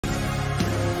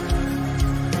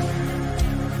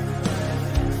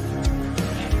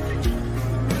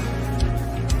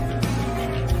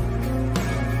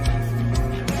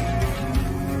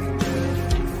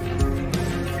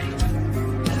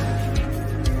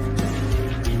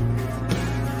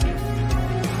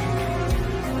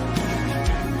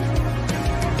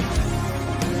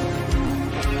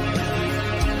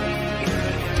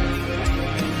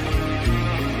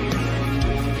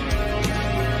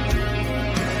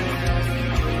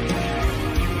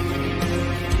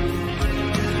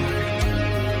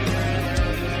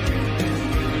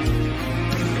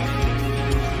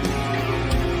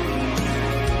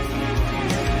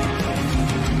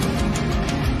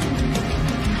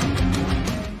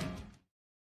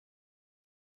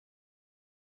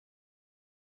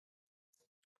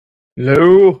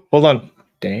Hello? Hold on.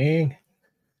 Dang.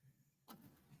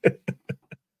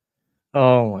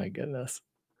 Oh my goodness.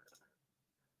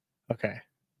 Okay.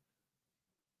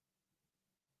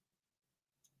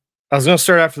 I was gonna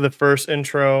start after the first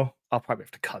intro. I'll probably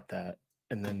have to cut that.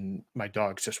 And then my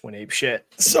dogs just went ape shit.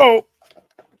 So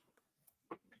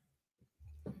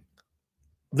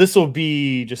this will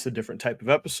be just a different type of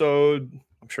episode.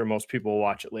 I'm sure most people will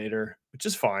watch it later, which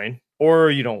is fine.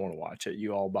 Or you don't want to watch it.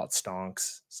 You all about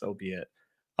stonks. So be it.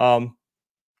 I'm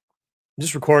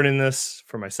just recording this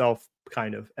for myself,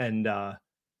 kind of. And let's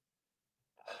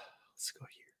go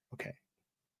here. Okay.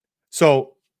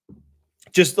 So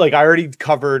just like I already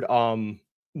covered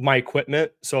my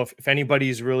equipment. So if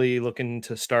anybody's really looking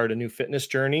to start a new fitness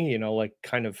journey, like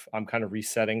I'm kind of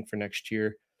resetting for next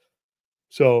year.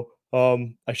 So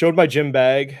I showed my gym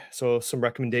bag. So some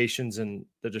recommendations in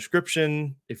the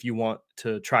description. If you want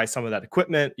to try some of that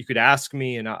equipment, you could ask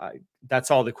me. And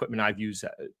that's all the equipment I've used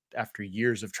after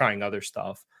years of trying other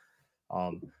stuff.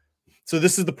 So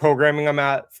this is the programming I'm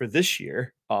at for this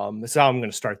year. This is how I'm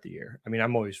going to start the year. I mean,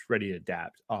 I'm always ready to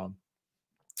adapt.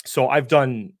 So I've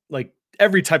done like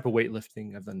every type of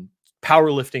weightlifting. I've done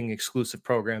powerlifting exclusive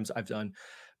programs. I've done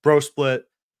bro split.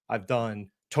 I've done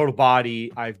total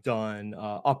body. I've done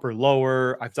upper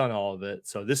lower. I've done all of it.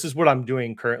 So this is what I'm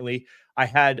doing currently. I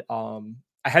had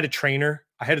a trainer.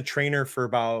 I had a trainer for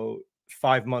about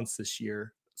 5 months this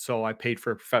year. So I paid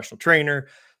for a professional trainer.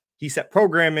 He set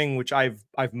programming, which I've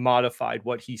modified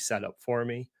what he set up for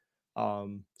me.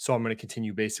 So I'm going to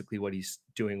continue basically what he's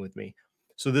doing with me.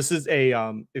 So this is a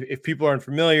if people aren't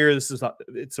familiar, it's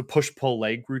a push-pull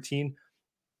leg routine.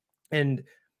 And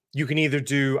you can either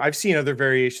do, I've seen other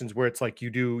variations where it's like you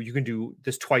can do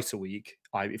this twice a week.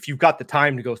 If you've got the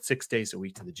time to go 6 days a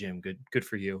week to the gym, good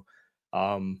for you.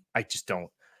 I just don't.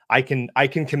 I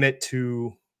can commit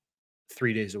to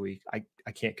 3 days a week.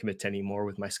 I can't commit to any more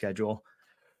with my schedule.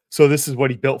 So this is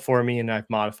what he built for me, and I've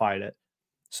modified it.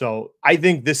 So I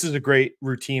think this is a great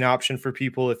routine option for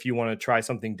people if you want to try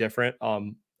something different.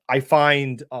 I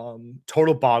find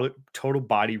total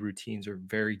body routines are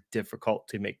very difficult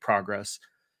to make progress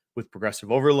with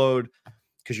progressive overload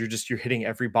because you're hitting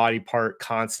every body part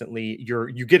constantly.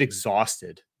 You get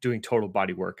exhausted doing total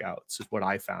body workouts is what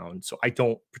I found. So I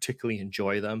don't particularly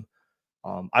enjoy them.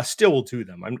 I still will do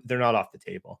them. They're not off the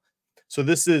table. So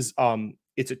this is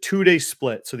it's a 2-day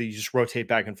split so that you just rotate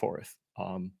back and forth.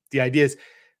 The idea is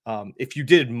if you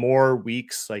did more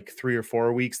weeks, like 3 or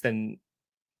 4 weeks, then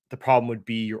the problem would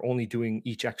be you're only doing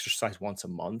each exercise once a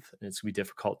month, and it's gonna be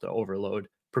difficult to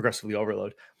progressively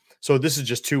overload. So this is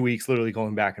just 2 weeks, literally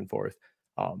going back and forth.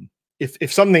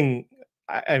 If something,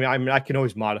 I mean, I can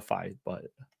always modify it, but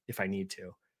if I need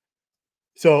to.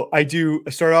 So I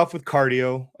start off with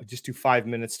cardio. I just do 5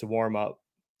 minutes to warm up.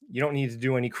 You don't need to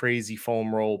do any crazy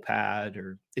foam roll pad,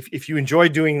 or if you enjoy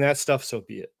doing that stuff, so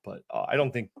be it. But I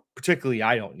don't think, particularly,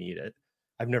 I don't need it.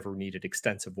 I've never needed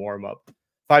extensive warm up.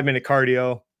 5-minute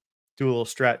cardio, do a little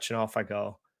stretch, and off I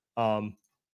go.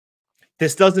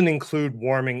 This doesn't include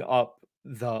warming up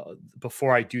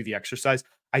before I do the exercise.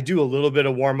 I do a little bit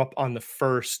of warm up on the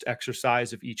first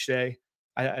exercise of each day,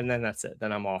 and then that's it.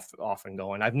 Then I'm off and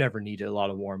going. I've never needed a lot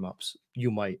of warm ups. You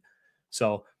might.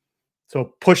 So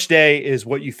push day is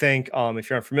what you think. If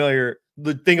you're unfamiliar,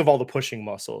 think of all the pushing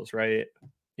muscles, right,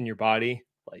 in your body,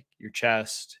 like your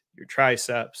chest, your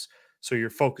triceps. So you're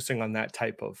focusing on that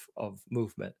type of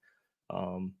movement.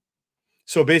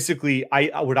 So basically,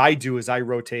 what I do is I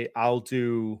rotate. I'll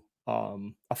do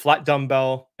a flat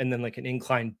dumbbell and then like an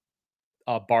incline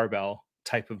barbell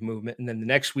type of movement, and then the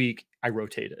next week I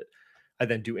rotate it. I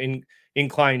then do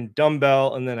incline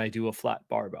dumbbell, and then I do a flat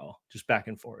barbell, just back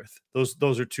and forth.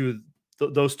 Those are two.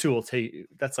 Those two will take.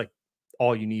 That's like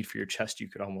all you need for your chest, you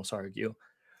could almost argue.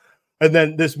 And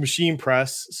then this machine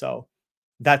press. So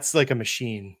that's like a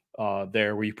machine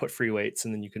there where you put free weights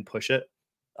and then you can push it.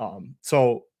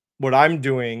 So what I'm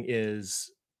doing is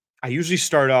I usually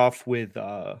start off with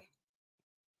the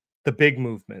big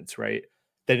movements, right?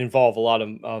 That involve a lot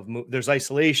there's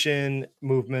isolation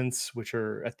movements, which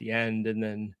are at the end, and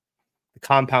then the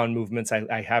compound movements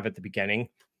I have at the beginning.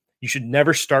 You should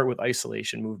never start with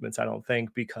isolation movements, I don't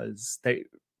think, because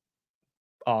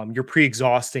you're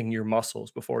pre-exhausting your muscles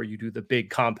before you do the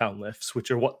big compound lifts, which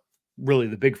are what really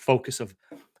the big focus of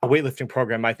a weightlifting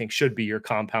program, I think, should be your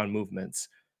compound movements.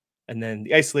 And then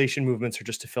the isolation movements are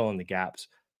just to fill in the gaps.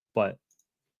 But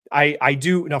I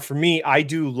do now, for me, I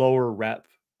do lower rep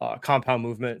compound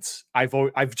movements.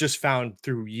 I've just found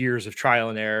through years of trial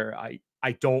and error,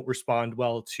 I don't respond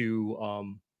well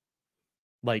to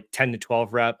like 10 to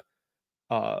 12 rep.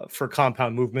 for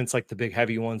compound movements like the big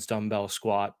heavy ones, dumbbell,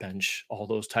 squat, bench, all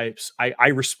those types. I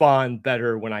respond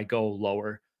better when I go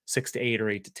lower, 6 to 8 or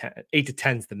 8 to 10. 8 to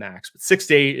 10 is the max, but 6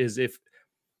 to 8 is if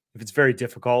it's very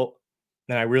difficult,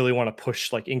 then I really want to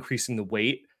push like increasing the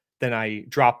weight. Then I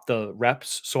drop the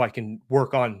reps so I can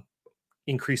work on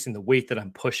increasing the weight that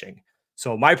I'm pushing.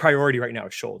 So my priority right now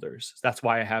is shoulders. That's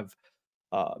why I have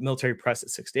military press at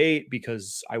 6 to 8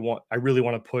 because I really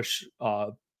want to push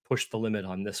the limit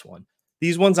on this one.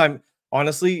 These ones I'm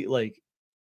honestly like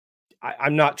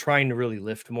I'm not trying to really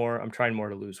lift more. I'm trying more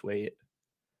to lose weight.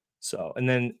 So and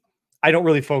then I don't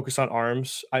really focus on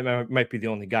arms. Might be the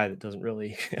only guy that doesn't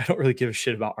really I don't really give a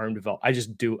shit about arm develop. I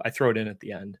just do I throw it in at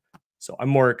the end. So I'm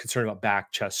more concerned about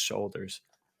back, chest, shoulders.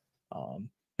 Um,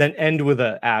 then end with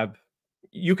a ab.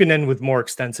 You can end with more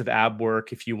extensive ab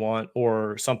work if you want,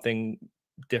 or something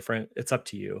different. It's up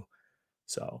to you.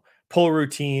 So pull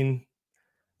routine,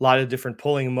 a lot of different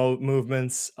pulling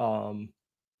movements. The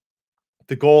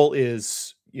goal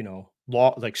is,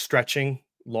 like stretching,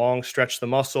 long stretch the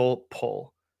muscle,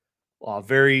 pull.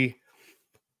 Very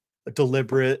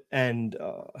deliberate and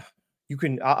you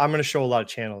can I'm going to show a lot of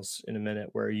channels in a minute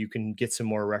where you can get some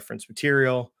more reference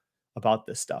material about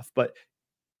this stuff, but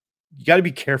you got to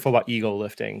be careful about ego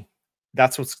lifting.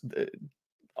 That's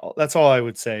that's all I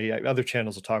would say. Other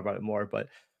channels will talk about it more, but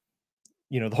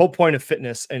the whole point of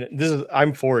fitness, and this is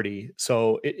I'm 40,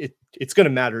 so it's going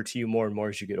to matter to you more and more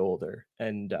as you get older,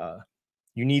 and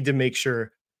you need to make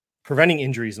sure preventing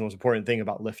injury is the most important thing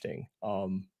about lifting.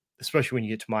 Especially when you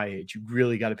get to my age, you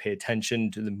really got to pay attention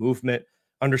to the movement,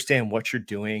 understand what you're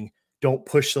doing, don't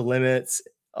push the limits,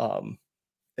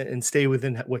 and stay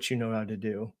within what you know how to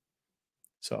do.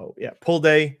 So yeah, pull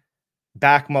day,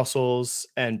 back muscles,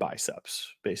 and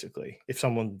biceps, basically, if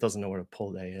someone doesn't know what a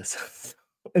pull day is.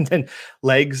 And then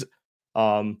legs,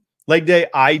 leg day,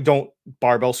 I don't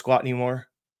barbell squat anymore.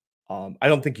 I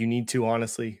don't think you need to,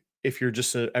 honestly. If you're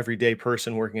just an everyday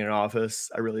person working in an office,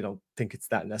 I really don't think it's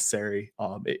that necessary.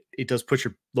 It does put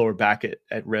your lower back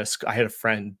at risk. I had a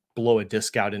friend blow a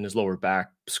disc out in his lower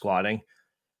back squatting.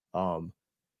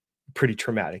 Pretty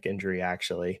traumatic injury,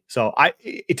 actually. So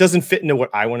it doesn't fit into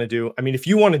what I want to do. I mean, if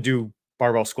you want to do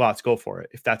barbell squats, go for it.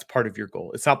 If that's part of your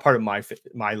goal, it's not part of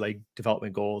my leg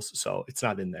development goals, so it's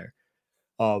not in there.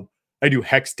 I do the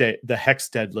hex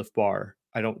deadlift bar.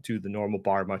 I don't do the normal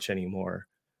bar much anymore.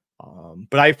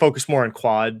 But I focus more on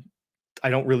quad. I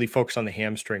don't really focus on the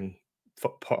hamstring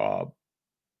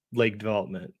leg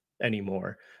development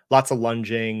anymore. Lots of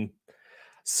lunging,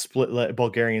 split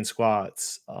Bulgarian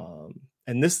squats.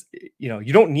 And this,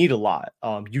 you don't need a lot.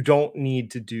 You don't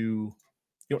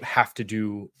have to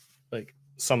do like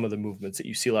some of the movements that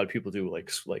you see a lot of people do,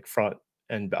 like front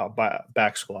and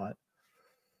back squat.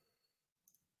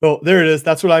 So there it is.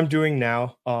 That's what I'm doing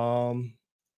now.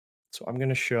 So I'm going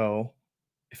to show,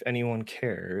 if anyone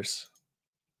cares,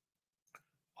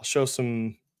 I'll show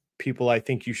some people I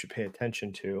think you should pay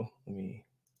attention to. Let me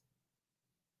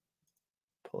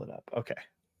pull it up. Okay.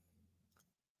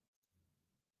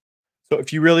 So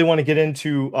if you really want to get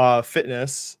into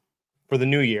fitness for the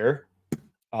new year,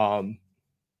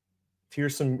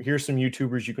 here's some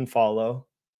YouTubers you can follow.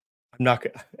 I'm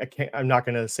not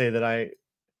gonna say that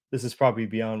this is probably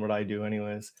beyond what I do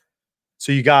anyways.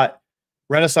 So you got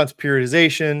Renaissance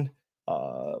periodization.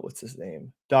 What's his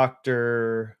name?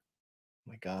 Dr.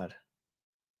 Oh my God.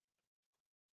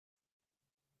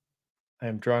 I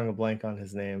am drawing a blank on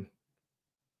his name.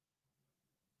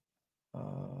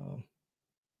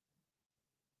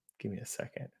 Give me a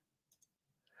second.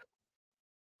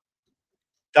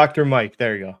 Dr. Mike,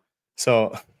 there you go.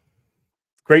 So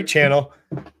great channel.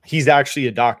 He's actually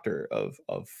a doctor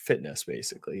of fitness,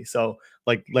 basically. So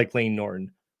like Lane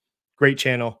Norton. Great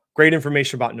channel, great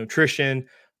information about nutrition,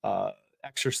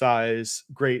 exercise,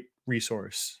 great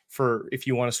resource for if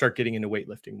you want to start getting into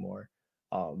weightlifting more.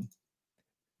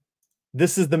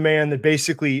 This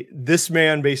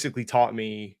man basically taught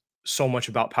me so much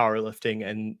about powerlifting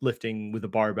and lifting with a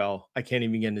barbell. I can't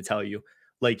even begin to tell you.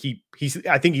 Like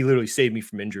I think he literally saved me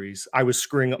from injuries. I was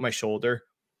screwing up my shoulder.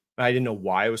 I didn't know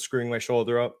why I was screwing my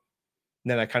shoulder up. And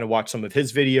then I kind of watched some of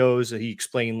his videos. He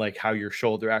explained like how your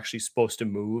shoulder actually is supposed to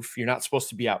move. You're not supposed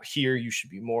to be out here. You should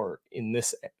be more in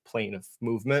this plane of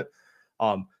movement.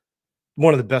 One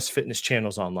of the best fitness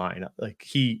channels online. Like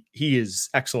he is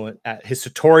excellent at his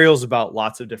tutorials about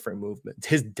lots of different movements.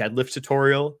 His deadlift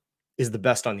tutorial is the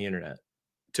best on the internet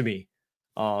to me.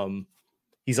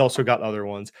 He's also got other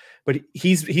ones, but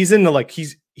he's into like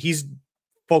he's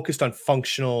focused on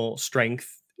functional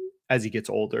strength as he gets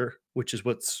older, which is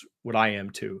what I am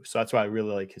too. So that's why I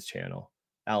really like his channel.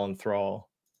 Alan Thrall.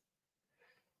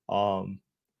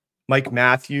 Mike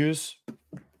Matthews.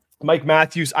 Mike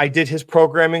Matthews, I did his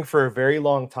programming for a very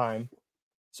long time.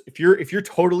 So if you're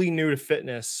totally new to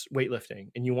fitness,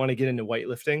 weightlifting, and you want to get into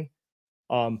weightlifting,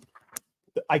 um,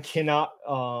 I cannot.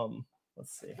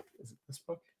 Let's see, is it this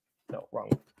book? No, wrong.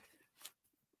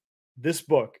 This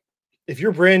book. If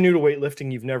you're brand new to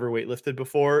weightlifting, you've never weightlifted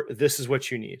before, this is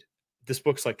what you need. This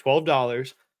book's like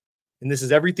 $12, and this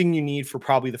is everything you need for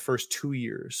probably the first 2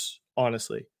 years.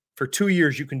 Honestly, for 2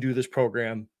 years, you can do this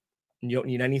program, and you don't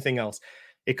need anything else.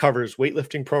 It covers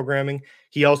weightlifting programming.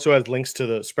 He also has links to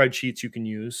the spreadsheets you can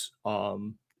use.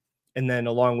 And then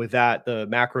along with that, the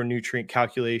macronutrient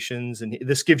calculations. And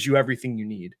this gives you everything you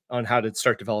need on how to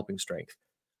start developing strength.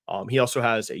 He also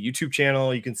has a YouTube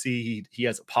channel. You can see he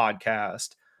has a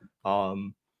podcast.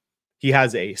 He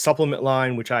has a supplement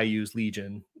line, which I use,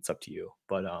 Legion. It's up to you.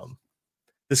 But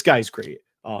this guy's great.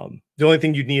 The only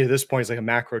thing you'd need at this point is like a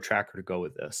macro tracker to go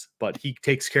with this, but he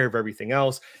takes care of everything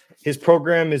else. His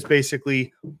program is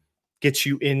basically gets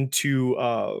you into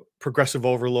progressive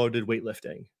overloaded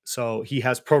weightlifting. So he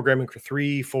has programming for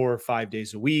 3, 4, 5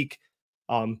 days a week.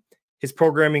 His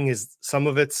programming is, some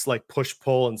of it's like push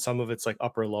pull and some of it's like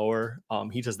upper lower.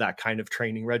 He does that kind of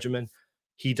training regimen.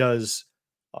 He does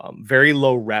very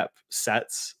low rep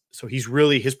sets. So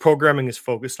his programming is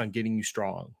focused on getting you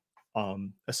strong.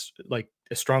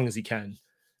 As strong as he can,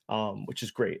 which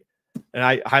is great. And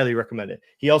I highly recommend it.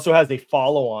 He also has a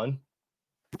follow-on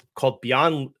called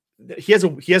Beyond. He has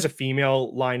a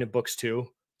female line of books too.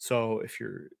 So if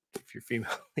you're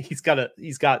female, he's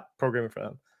got programming for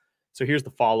them. So here's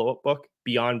the follow-up book,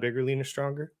 Beyond Bigger, Leaner,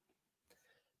 Stronger.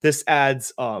 This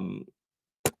adds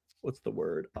what's the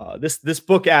word? This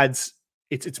book adds,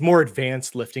 it's more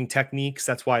advanced lifting techniques.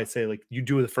 That's why I say like you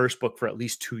do the first book for at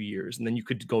least 2 years and then you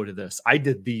could go to this. I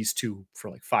did these two for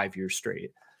like 5 years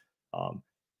straight.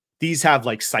 These have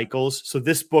like cycles. So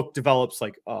this book develops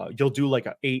like you'll do like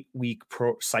an 8-week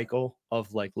pro cycle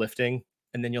of like lifting,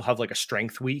 and then you'll have like a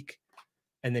strength week,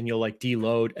 and then you'll like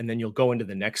deload, and then you'll go into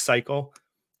the next cycle.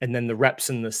 And then the reps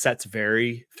and the sets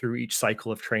vary through each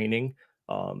cycle of training.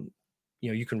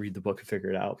 You can read the book and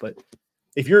figure it out. But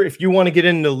if you want to get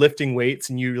into lifting weights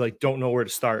and you like don't know where to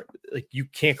start, like you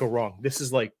can't go wrong. This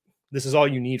is all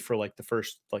you need for like the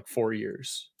first like 4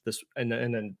 years. This and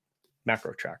then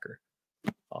macro tracker.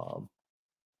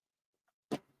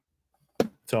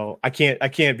 So I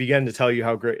can't begin to tell you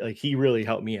how great, like he really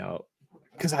helped me out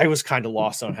because I was kind of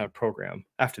lost on how to program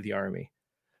after the Army.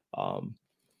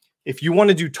 If you want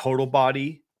to do total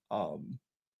body,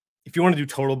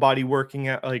 working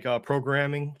at like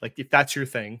programming, like if that's your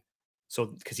thing, so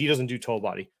because he doesn't do total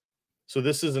body, so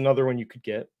this is another one you could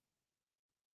get.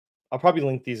 I'll probably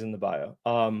link these in the bio.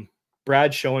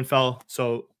 Brad Schoenfeld,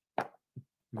 so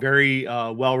very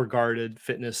well-regarded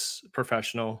fitness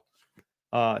professional.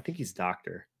 I think he's a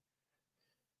doctor.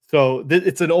 So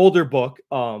it's an older book.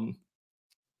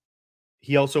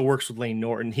 He also works with Lane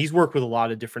Norton. He's worked with a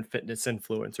lot of different fitness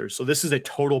influencers. So this is a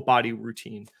total body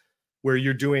routine where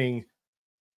you're doing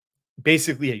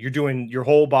basically, you're doing your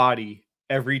whole body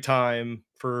every time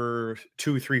for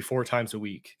 2, 3, 4 times a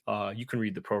week. You can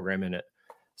read the program in it.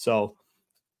 So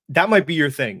that might be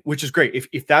your thing, which is great.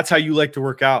 If that's how you like to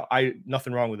work out,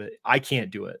 nothing wrong with it. I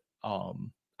can't do it.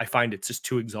 I find it's just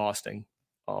too exhausting.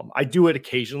 I do it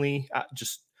occasionally.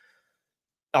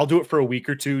 I'll do it for a week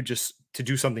or two just to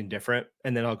do something different.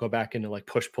 And then I'll go back into like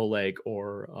push pull leg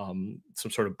or some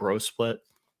sort of bro split.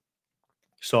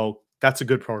 So that's a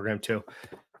good program too.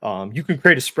 You can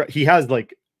create a spread. He has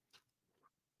like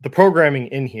the programming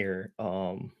in here.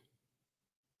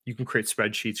 You can create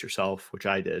spreadsheets yourself, which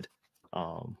I did.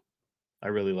 I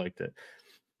really liked it,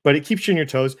 but it keeps you on your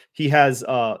toes. He has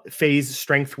phase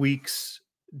strength weeks,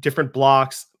 different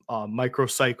blocks,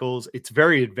 microcycles. It's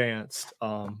very advanced.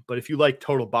 But if you like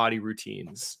total body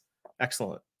routines,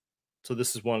 excellent. So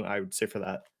this is one I would say for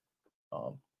that.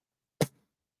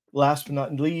 Last but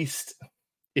not least,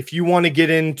 if you want to get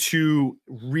into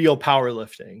real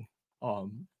powerlifting,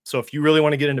 so if you really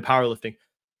want to get into powerlifting,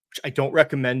 which I don't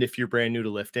recommend if you're brand new to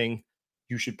lifting,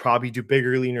 you should probably do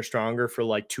bigger, leaner, stronger for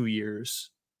like 2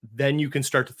 years. Then you can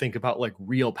start to think about like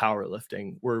real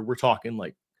powerlifting, where we're talking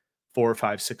like 400 or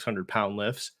 500, 600 pound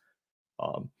lifts.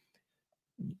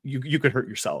 You could hurt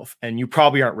yourself, and you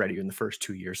probably aren't ready in the first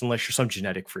 2 years unless you're some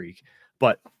genetic freak.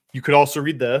 But you could also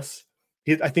read this.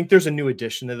 I think there's a new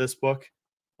edition of this book.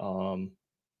 So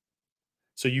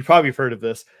you probably have heard of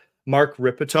this, Mark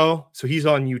Ripito. So he's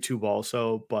on YouTube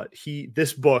also, but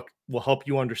this book will help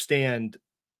you understand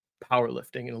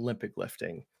powerlifting and Olympic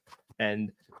lifting.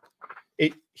 And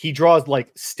he draws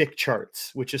like stick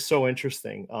charts, which is so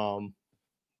interesting.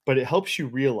 But it helps you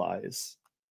realize,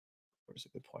 where's a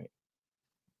good point?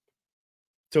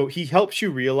 So he helps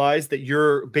you realize that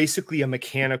you're basically a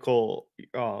mechanical,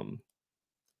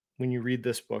 when you read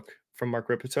this book from Mark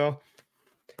Ripito,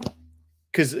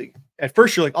 because at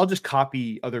first you're like, I'll just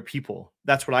copy other people.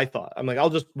 That's what I thought. I'm like, I'll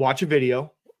just watch a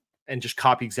video and just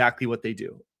copy exactly what they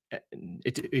do. And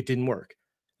it didn't work.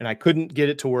 And I couldn't get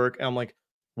it to work. And I'm like,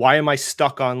 why am I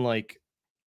stuck on like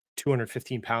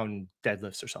 215-pound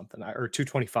deadlifts or something, or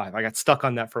 225? I got stuck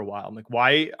on that for a while. I'm like,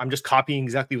 why? I'm just copying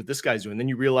exactly what this guy's doing. Then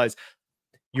you realize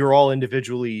you're all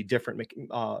individually different.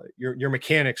 Your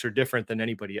mechanics are different than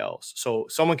anybody else. So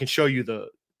someone can show you the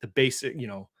basic,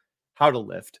 how to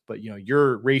lift, but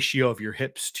your ratio of your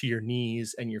hips to your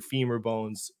knees and your femur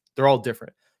bones, they're all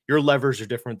different. Your levers are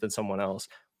different than someone else.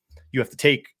 You have to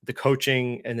take the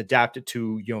coaching and adapt it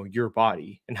to your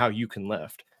body and how you can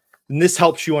lift. And this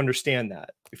helps you understand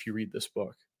that if you read this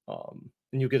book, and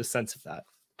you'll get a sense of that.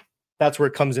 That's where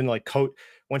it comes in, like coach.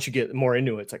 Once you get more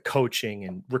into it, it's like coaching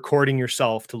and recording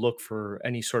yourself to look for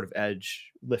any sort of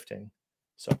edge lifting.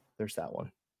 So there's that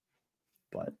one.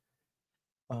 But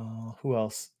who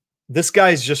else? This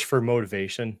guy's just for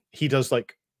motivation. He does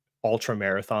like ultra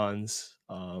marathons.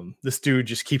 This dude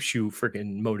just keeps you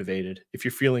freaking motivated if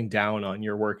you're feeling down on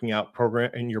your working out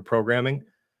program and your programming.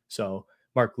 So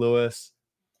Mark Lewis,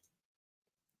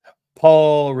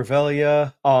 Paul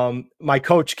Revelia. My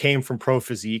coach came from Pro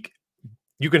Physique.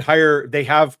 You can hire, they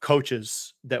have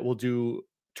coaches that will do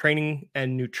training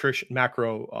and nutrition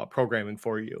macro programming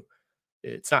for you.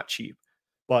 It's not cheap,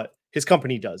 but his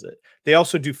company does it. They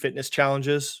also do fitness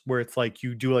challenges where it's like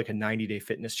you do like a 90-day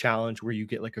fitness challenge where you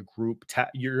get like a group,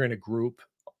 you're in a group,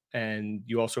 and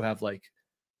you also have like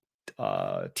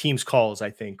Teams calls,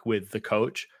 I think, with the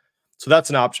coach. So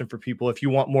that's an option for people if you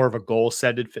want more of a goal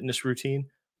setted fitness routine.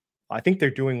 I think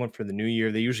they're doing one for the new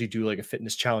year. They usually do like a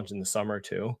fitness challenge in the summer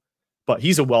too. But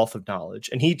he's a wealth of knowledge,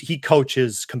 and he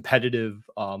coaches competitive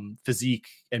physique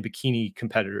and bikini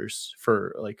competitors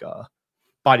for like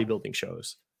bodybuilding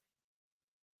shows.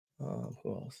 Who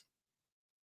else?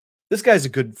 This guy's a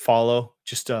good follow.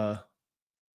 Just I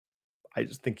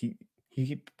just think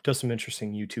he does some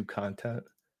interesting YouTube content.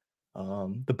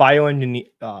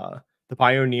 The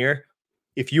pioneer.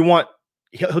 If you want,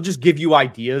 he'll just give you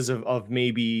ideas of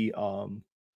maybe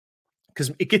because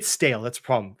it gets stale. That's a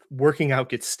problem. Working out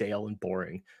gets stale and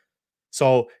boring.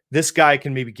 So this guy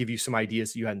can maybe give you some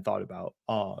ideas that you hadn't thought about,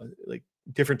 like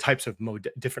different types of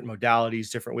different modalities,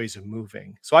 different ways of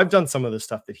moving. So I've done some of the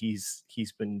stuff that he's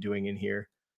been doing in here.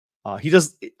 He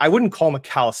does. I wouldn't call him a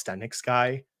calisthenics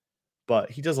guy, but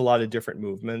he does a lot of different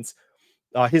movements.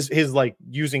 His like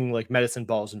using like medicine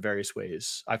balls in various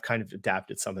ways. I've kind of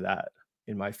adapted some of that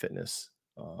in my fitness.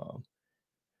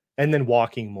 And then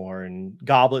walking more and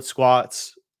goblet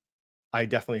squats. I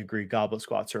definitely agree. Goblet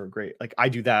squats are great. Like I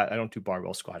do that. I don't do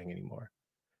barbell squatting anymore.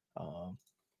 Um,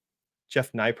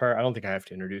 Jeff Nipar, I don't think I have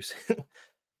to introduce.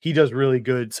 He does really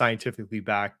good scientifically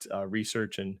backed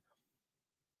research and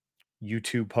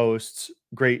YouTube posts.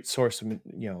 Great source of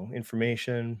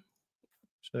information.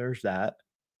 So there's that.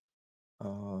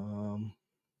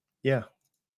 Yeah.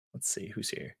 Let's see who's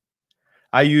here.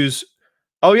 I use.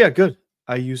 Oh yeah, good.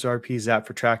 I use RP's app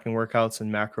for tracking workouts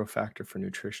and Macro Factor for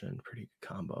nutrition. Pretty good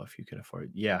combo if you can afford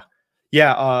it. Yeah.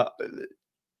 Yeah.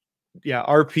 Yeah.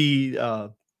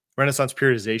 RP Renaissance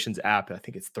Periodizations app. I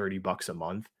think it's $30 a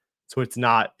month. So it's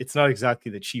not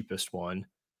exactly the cheapest one.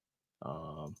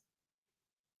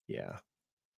 Yeah.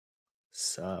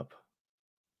 Sub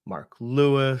Mark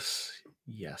Lewis.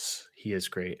 Yes, he is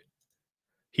great.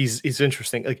 He's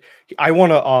interesting. Like I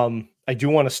do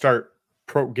want to start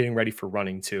getting ready for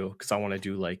running too, because I want to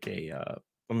do like I'm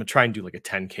gonna try and do like a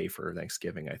 10K for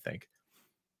Thanksgiving, I think.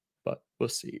 But we'll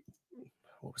see.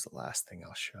 What was the last thing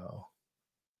I'll show?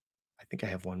 I think I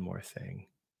have one more thing.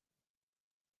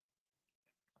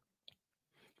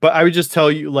 But I would just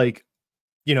tell you, like,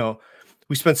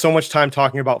 we spent so much time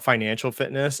talking about financial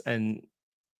fitness, and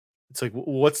it's like,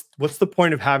 what's the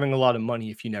point of having a lot of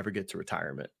money if you never get to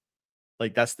retirement?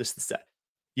 Like that's this the set.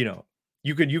 You know,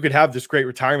 you could have this great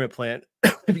retirement plan.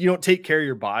 If you don't take care of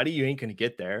your body, you ain't gonna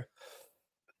get there.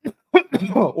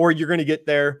 Or you're gonna get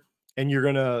there and you're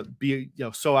gonna be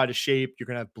so out of shape, you're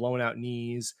gonna have blown out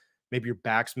knees, maybe your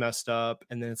back's messed up,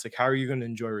 and then it's like, how are you gonna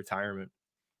enjoy retirement?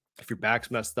 If your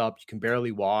back's messed up, you can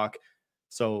barely walk.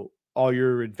 So all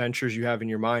your adventures you have in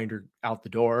your mind are out the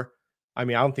door. I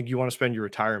mean, I don't think you want to spend your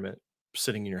retirement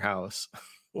sitting in your house.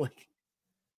 Like,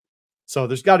 so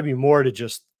there's got to be more to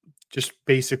just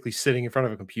basically sitting in front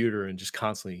of a computer and just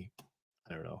constantly,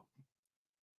 I don't know,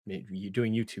 maybe you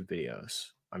doing YouTube videos.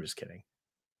 I'm just kidding.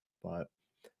 But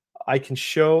I can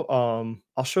show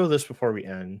I'll show this before we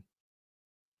end.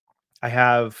 I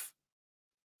have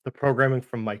the programming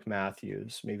from Mike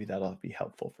Matthews. Maybe that'll be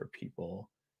helpful for people.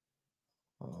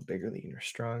 Bigger, leaner,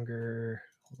 stronger.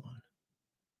 Hold on.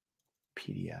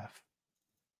 PDF.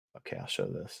 Okay, I'll show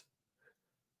this.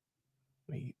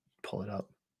 Let me pull it up.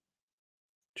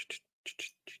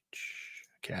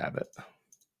 Okay, I have it.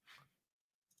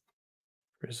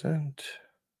 Present.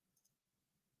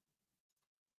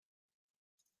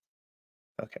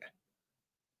 Okay.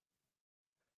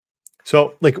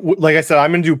 So like I said,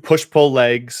 I'm gonna do push pull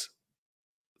legs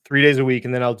 3 days a week,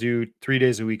 and then I'll do 3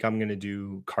 days a week. I'm gonna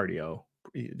do cardio,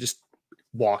 just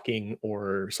walking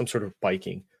or some sort of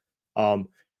biking. Um,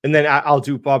 and then I'll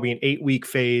do probably an 8 week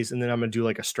phase, and then I'm gonna do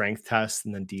like a strength test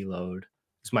and then deload.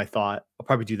 Is my thought. I'll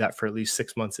probably do that for at least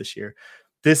 6 months this year.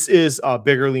 This is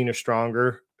bigger, leaner,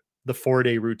 stronger, the 4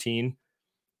 day routine.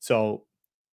 So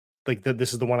like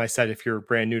this is the one I said, if you're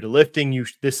brand new to lifting,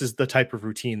 this is the type of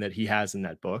routine that he has in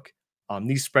that book.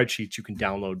 These spreadsheets you can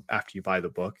download after you buy the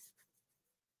book,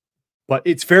 but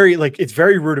it's very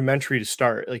rudimentary to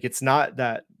start. Like it's not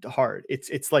that hard.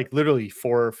 It's like literally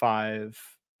 4 or 5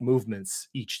 movements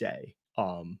each day.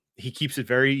 He keeps it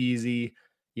very easy.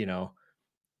 You know,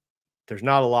 there's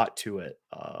not a lot to it.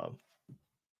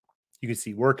 You can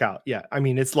see workout. Yeah, I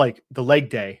mean it's like the leg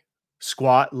day: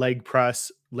 squat, leg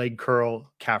press, leg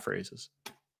curl, calf raises.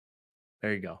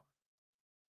 There you go.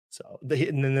 So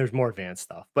and then there's more advanced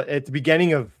stuff. But at the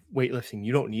beginning of weightlifting,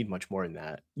 you don't need much more than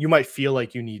that. You might feel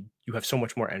like you have so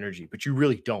much more energy, but you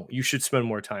really don't. You should spend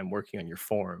more time working on your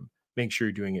form, make sure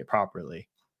you're doing it properly,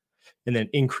 and then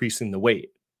increasing the weight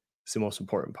is the most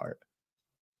important part.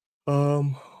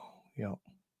 Um, yeah.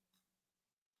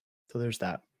 So there's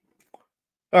that.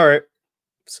 All right.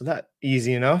 So that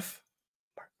easy enough.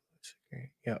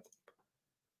 Yeah.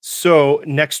 So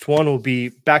next one will be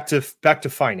back to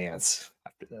finance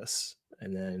after this,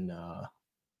 and then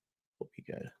we'll be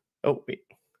good. Oh wait,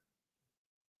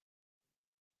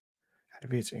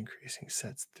 activates increasing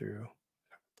sets through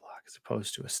block as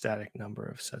opposed to a static number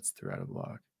of sets throughout a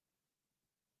block.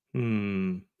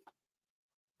 Think.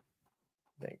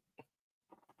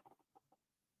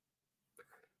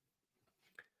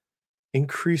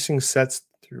 Increasing sets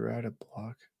throughout a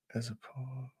block as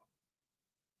opposed.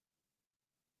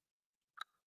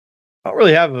 I don't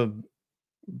really have a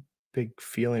big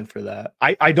feeling for that.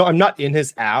 I'm not in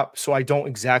his app, so I don't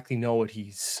exactly know what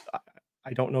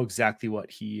I don't know exactly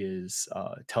what he is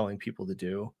telling people to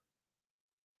do.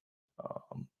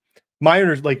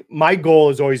 My goal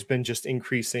has always been just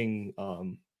increasing,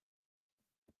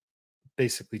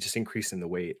 basically just increasing the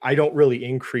weight. I don't really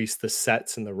increase the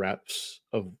sets and the reps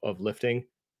of lifting.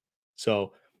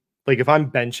 So, like if I'm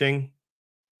benching,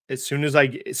 as soon as I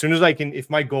can, if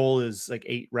my goal is like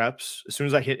 8 reps, as soon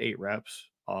as I hit 8 reps,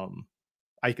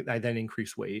 I then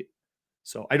increase weight.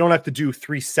 So I don't have to do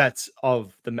 3 sets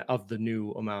of the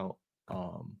new amount. I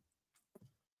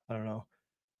don't know.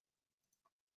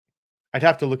 I'd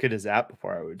have to look at his app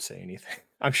before I would say anything.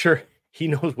 I'm sure he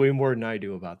knows way more than I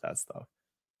do about that stuff.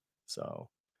 So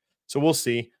we'll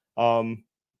see.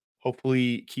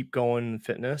 Hopefully keep going in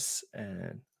fitness,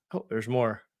 and oh, there's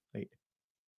more. Like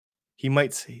he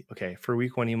might say, okay, for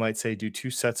week 1, he might say do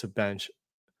 2 sets of bench,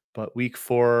 but week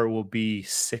 4 will be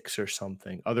 6 or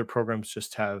something. Other programs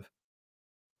just have.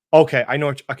 Okay, I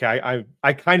know. Okay,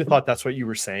 I kind of thought that's what you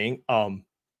were saying. I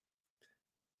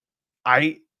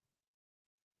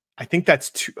think that's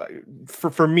too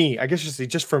for me. I guess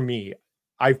just for me,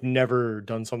 I've never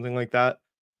done something like that.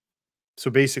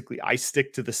 So basically, I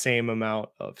stick to the same amount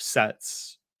of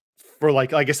sets for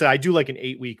like I said, I do like an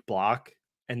 8 week block,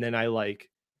 and then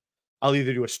I'll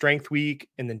either do a strength week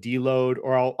and then deload,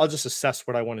 or I'll just assess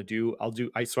what I want to do. I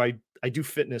do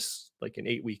fitness like in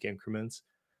 8 week increments.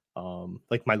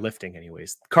 Like my lifting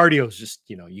anyways. Cardio is just,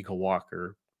 you can walk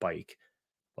or bike,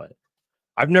 but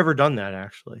I've never done that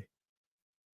actually.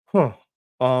 Huh.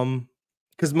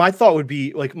 Because my thought would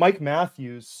be like Mike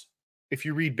Matthews, if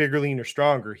you read Bigger, Leaner,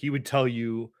 Stronger, he would tell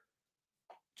you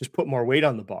just put more weight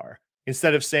on the bar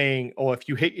instead of saying, oh, if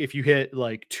you hit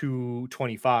like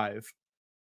 225,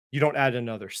 you don't add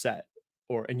another set,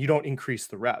 and you don't increase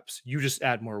the reps. You just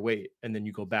add more weight, and then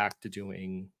you go back to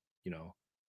doing,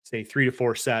 say 3 to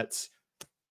 4 sets,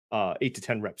 8 to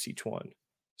 10 reps each one.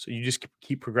 So you just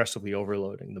keep progressively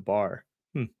overloading the bar.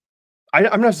 I'm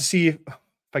gonna have to see if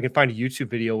I can find a YouTube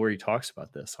video where he talks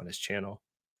about this on his channel.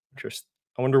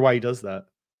 I wonder why he does that.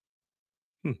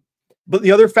 But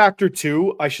the other factor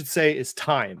too, I should say, is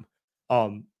time.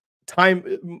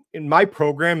 Time in my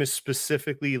program is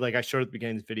specifically, like I showed at the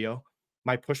beginning of the video,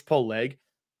 my push pull leg.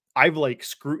 I've like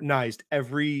scrutinized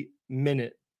every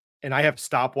minute, and I have a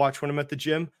stopwatch when I'm at the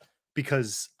gym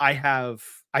because I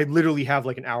literally have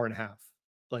like an hour and a half.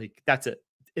 Like that's it.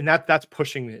 and that's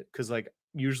pushing it because like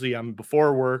usually I'm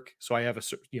before work, so I have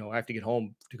I have to get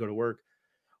home to go to work,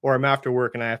 or I'm after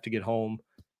work and I have to get home,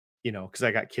 because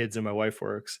I got kids and my wife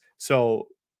works. So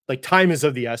like time is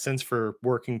of the essence for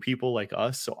working people like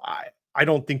us. So I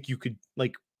don't think you could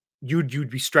like you'd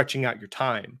be stretching out your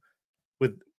time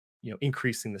with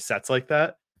increasing the sets like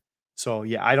that. So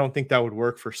yeah, I don't think that would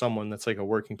work for someone that's like a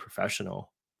working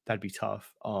professional. That'd be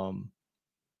tough.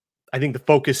 I think the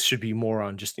focus should be more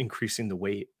on just increasing the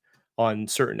weight on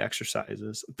certain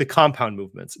exercises, the compound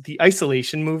movements, the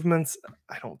isolation movements.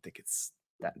 I don't think it's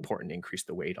that important to increase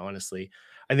the weight, honestly.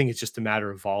 I think it's just a matter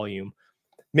of volume.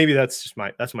 Maybe that's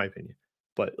my opinion.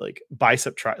 But like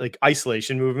like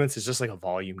isolation movements is just like a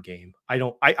volume game.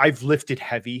 I've lifted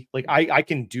heavy. Like I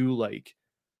can do like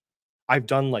I've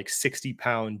done like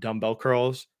 60-pound dumbbell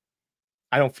curls.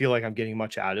 I don't feel like I'm getting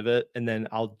much out of it. And then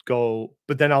I'll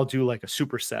do like a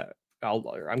superset.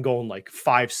 I'm going like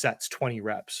 5 sets, 20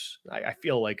 reps. I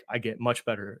feel like I get much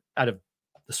better out of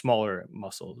the smaller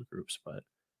muscle groups. But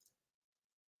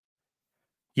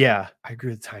yeah, I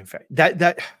agree with time fact.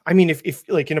 I mean, if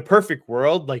like in a perfect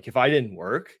world, like if I didn't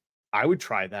work, I would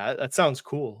try that. That sounds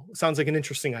cool. It sounds like an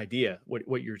interesting idea.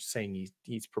 What you're saying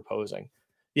he's proposing.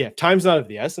 Yeah, time's not of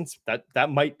the essence. That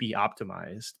might be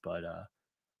optimized, but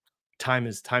time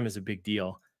is a big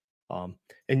deal.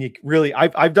 And you really,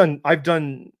 I've done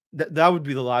that would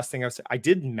be the last thing I would say. I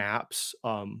did maps,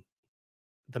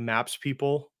 the maps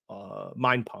people,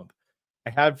 mind pump.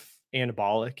 I have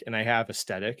anabolic and I have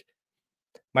aesthetic.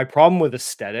 My problem with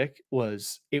aesthetic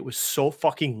was it was so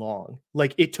fucking long.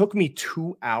 Like it took me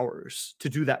 2 hours to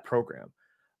do that program.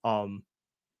 Um,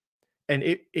 and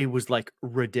it was like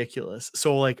ridiculous.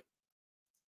 So like,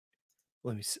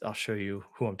 let me see, I'll show you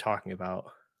who I'm talking about.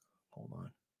 Hold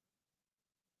on.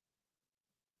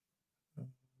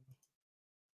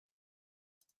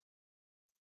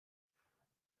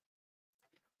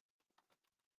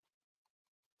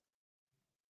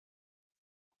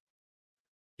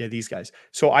 Yeah, these guys.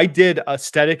 So I did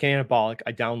aesthetic and anabolic.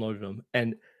 I downloaded them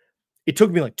and it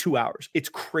took me like 2 hours. It's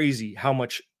crazy how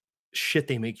much shit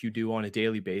they make you do on a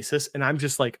daily basis, and I'm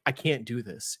just like, "I can't do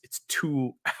this. It's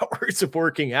 2 hours of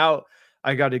working out.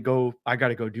 I gotta go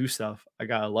do stuff. I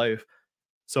got a life."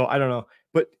 So I don't know,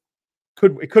 but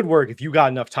it could work if you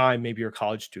got enough time. Maybe you're a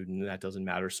college student and that doesn't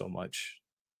matter so much,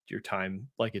 your time,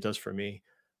 like it does for me.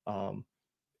 Um,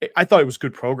 I thought it was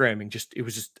good programming, it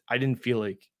was just I didn't feel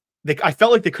like I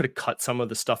felt like they coulda cut some of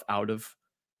the stuff out of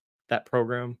that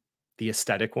program, the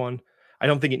aesthetic one. I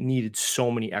don't think it needed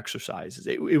so many exercises.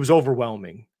 It was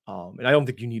overwhelming. And I don't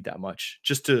think you need that much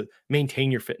just to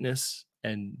maintain your fitness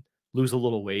and lose a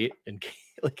little weight and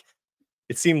like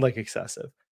it seemed like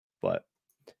excessive. But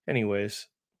anyways,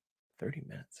 30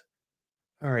 minutes.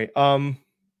 All right.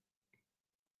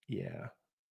 Yeah.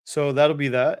 So that'll be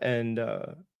that. And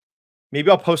maybe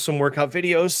I'll post some workout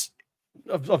videos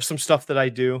of some stuff that I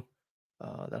do.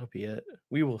 That'll be it.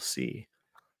 We will see.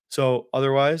 So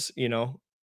otherwise,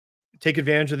 take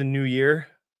advantage of the new year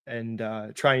and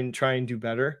try and do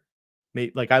better.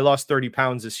 Like I lost 30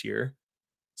 pounds this year.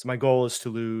 So my goal is to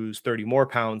lose 30 more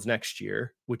pounds next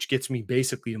year, which gets me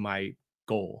basically to my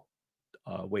goal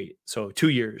weight. So 2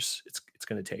 years it's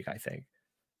gonna take, I think.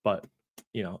 But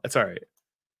it's all right.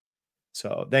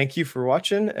 So thank you for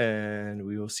watching and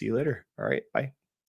we will see you later. All right. Bye.